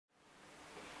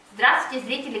Здравствуйте,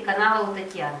 зрители канала у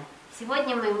Татьяны.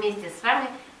 Сегодня мы вместе с вами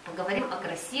поговорим о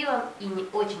красивом и не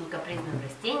очень капризном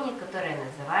растении, которое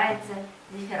называется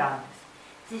зефирантес.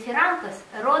 Зефирантес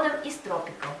родом из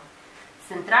тропиков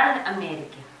Центральной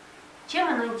Америки. Чем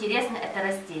оно интересно, это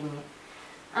растение?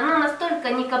 Оно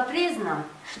настолько не капризно,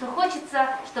 что хочется,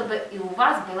 чтобы и у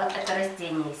вас было это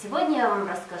растение. Сегодня я вам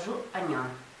расскажу о нем.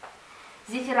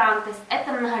 Зефирантес –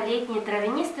 это многолетнее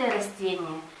травянистое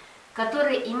растение,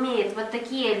 который имеет вот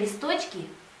такие листочки,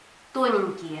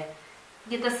 тоненькие,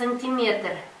 где-то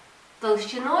сантиметр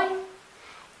толщиной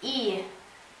и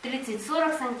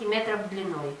 30-40 сантиметров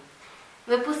длиной.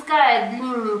 Выпускает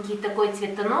длинненький такой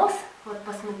цветонос. Вот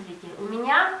посмотрите, у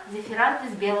меня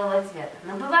зефирантес белого цвета.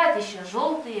 Но бывают еще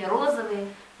желтые, розовые,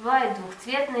 бывают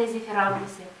двухцветные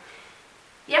зефирантесы.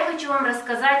 Я хочу вам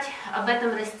рассказать об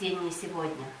этом растении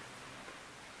сегодня.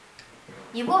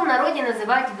 Его в народе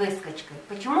называют выскочкой.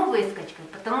 Почему выскочкой?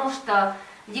 Потому что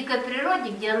в дикой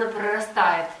природе, где оно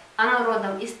прорастает, оно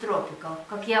родом из тропиков,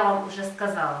 как я вам уже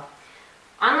сказала.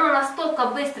 Оно настолько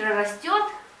быстро растет,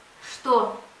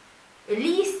 что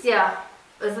листья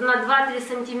на 2-3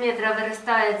 сантиметра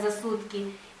вырастают за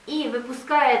сутки и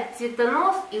выпускает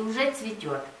цветонос и уже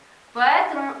цветет.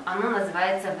 Поэтому оно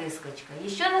называется выскочка.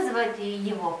 Еще называют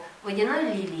его водяной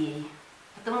лилией,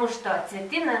 потому что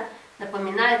цветы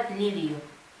напоминают лилию.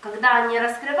 Когда они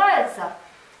раскрываются,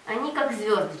 они как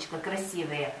звездочка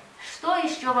красивые. Что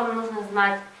еще вам нужно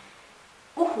знать?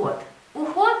 Уход.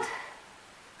 Уход,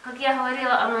 как я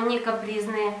говорила, оно не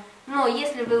капризное. Но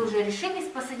если вы уже решились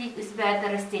посадить у себя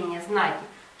это растение, знайте,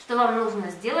 что вам нужно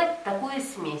сделать такую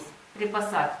смесь при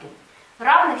посадке. В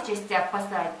равных частях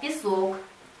поставить песок,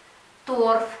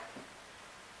 торф,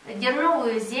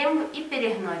 дерновую землю и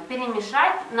перегной.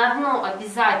 Перемешать. На дно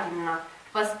обязательно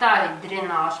поставить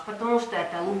дренаж, потому что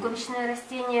это луковичное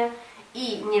растение,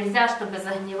 и нельзя, чтобы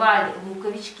загнивали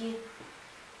луковички.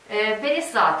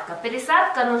 Пересадка.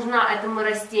 Пересадка нужна этому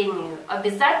растению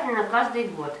обязательно каждый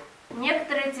год.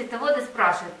 Некоторые цветоводы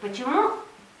спрашивают, почему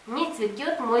не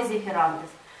цветет мой зефирантес?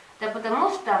 Да потому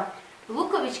что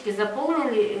луковички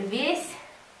заполнили весь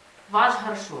ваш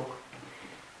горшок.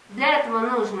 Для этого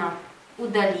нужно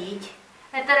удалить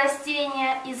это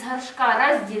растение из горшка,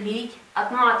 разделить,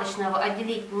 от маточного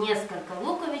отделить несколько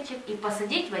луковичек и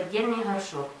посадить в отдельный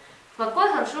горшок. В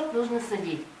какой горшок нужно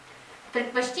садить?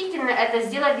 Предпочтительно это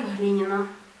сделать в глиняном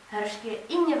горшке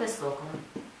и невысоком.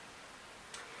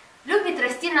 Любит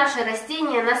расти наше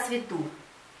растение на свету,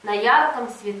 на ярком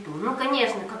свету. Ну,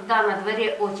 конечно, когда на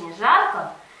дворе очень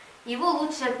жарко, его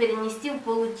лучше перенести в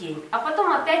полутень, а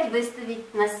потом опять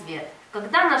выставить на свет.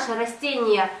 Когда наше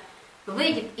растение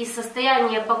выйдет из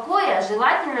состояния покоя,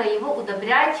 желательно его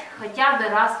удобрять хотя бы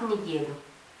раз в неделю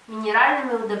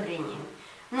минеральными удобрениями.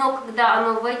 Но когда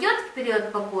оно войдет в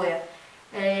период покоя,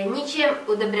 ничем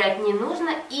удобрять не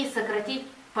нужно и сократить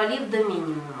полив до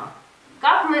минимума.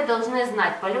 Как мы должны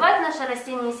знать, поливать наше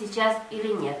растение сейчас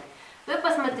или нет? Вы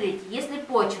посмотрите, если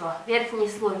почва, верхний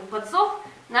слой подсох,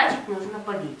 значит нужно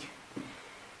полить.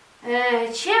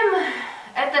 Чем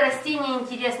это растение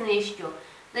интересно еще?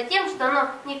 Да тем, что оно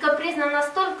не капризно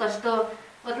настолько, что,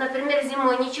 вот, например,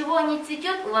 зимой ничего не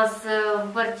цветет у вас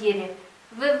в квартире,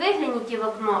 вы выгляните в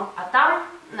окно, а там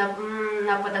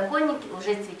на подоконнике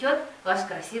уже цветет ваш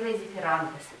красивый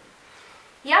зефирантес.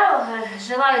 Я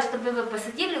желаю, чтобы вы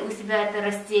посадили у себя это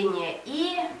растение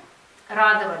и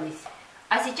радовались.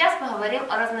 А сейчас поговорим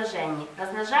о размножении.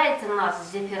 Размножается наш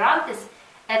зефирантес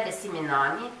это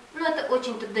семенами, но это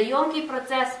очень трудоемкий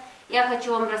процесс. Я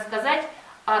хочу вам рассказать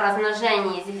о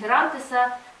размножении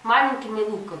зефирантеса маленькими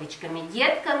луковичками,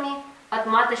 детками от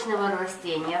маточного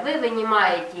растения. Вы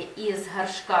вынимаете из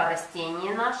горшка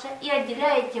растение наше и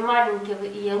отделяете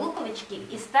маленькие луковички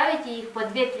и ставите их по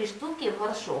 2-3 штуки в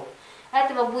горшок.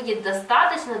 Этого будет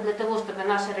достаточно для того, чтобы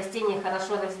наше растение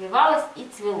хорошо развивалось и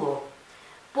цвело.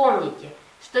 Помните,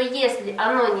 что если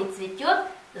оно не цветет,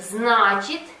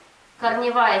 значит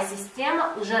корневая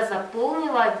система уже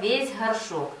заполнила весь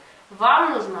горшок.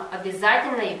 Вам нужно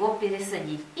обязательно его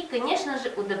пересадить и, конечно же,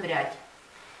 удобрять.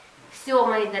 Все,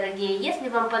 мои дорогие, если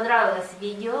вам понравилось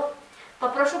видео,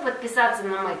 попрошу подписаться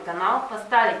на мой канал,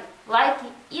 поставить лайки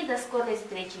и до скорой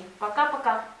встречи.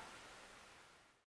 Пока-пока!